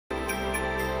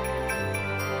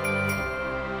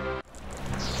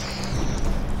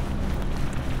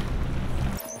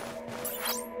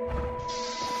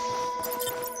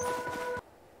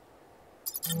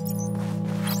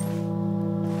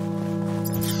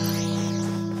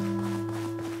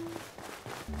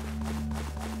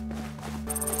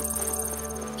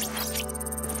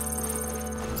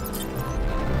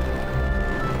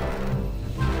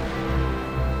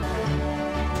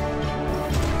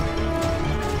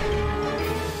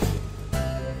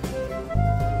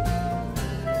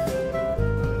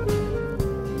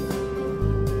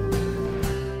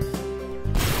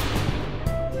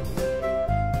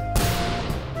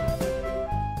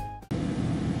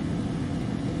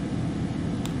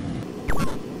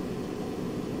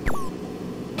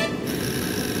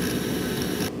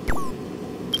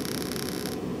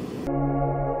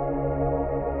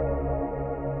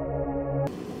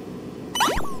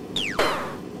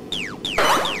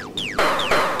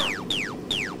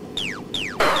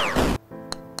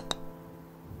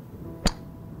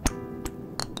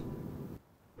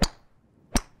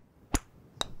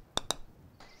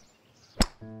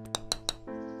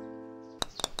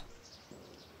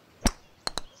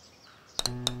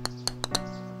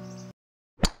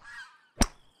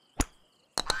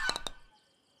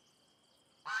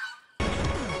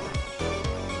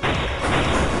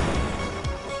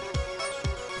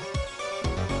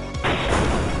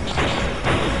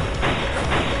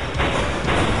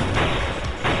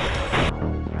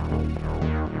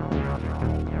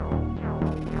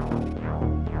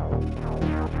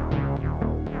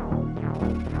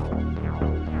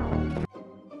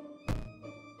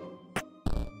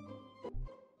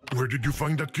Where did you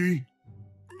find that key?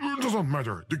 Doesn't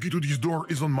matter. The key to this door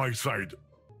is on my side.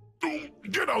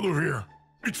 Get out of here!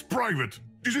 It's private.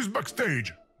 This is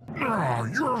backstage.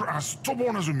 You're as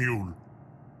stubborn as a mule.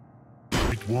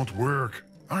 It won't work.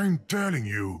 I'm telling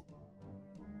you.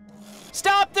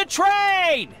 Stop the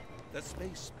train! The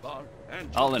space bar and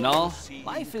All in all,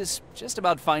 life is just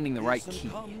about finding the right key.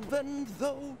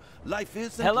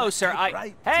 Hello, sir.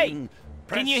 Hey!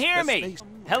 Can you hear me?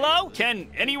 Hello? Can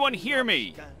anyone hear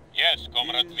me? Yes,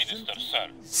 Comrade Minister, sir.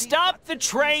 Stop the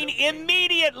train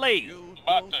immediately!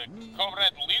 But,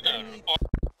 Comrade Leader...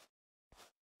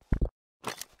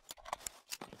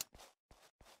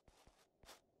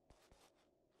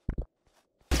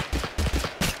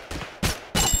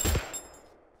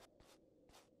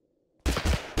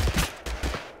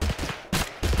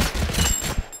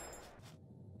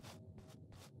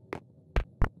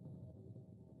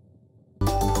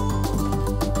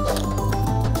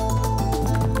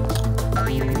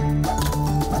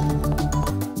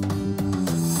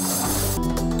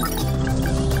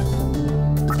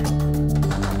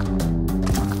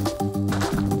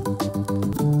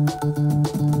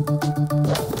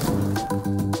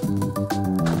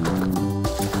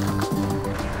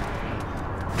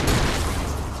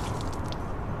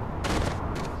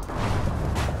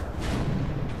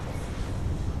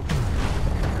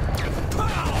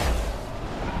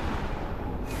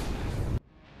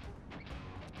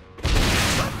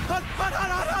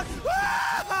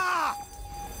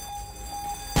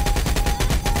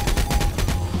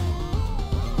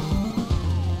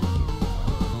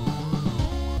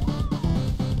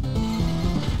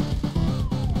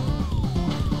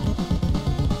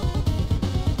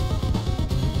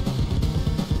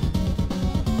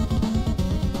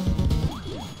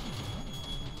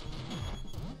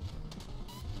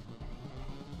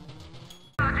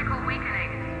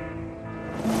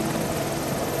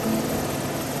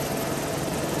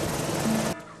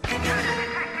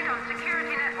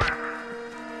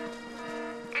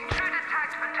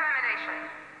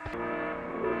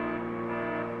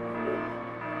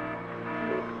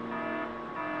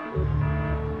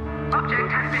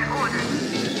 Object has been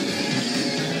ordered.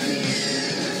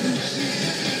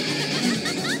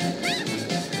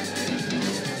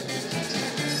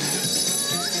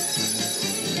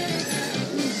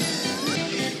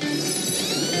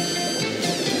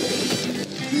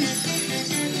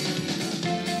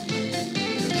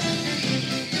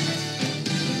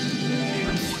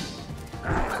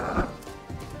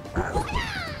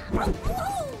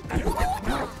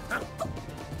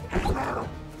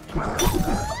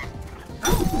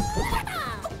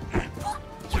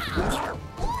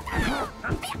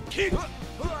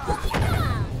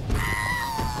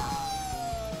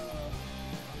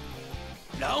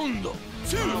 Round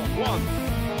 2, 1,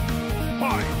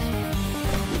 fight!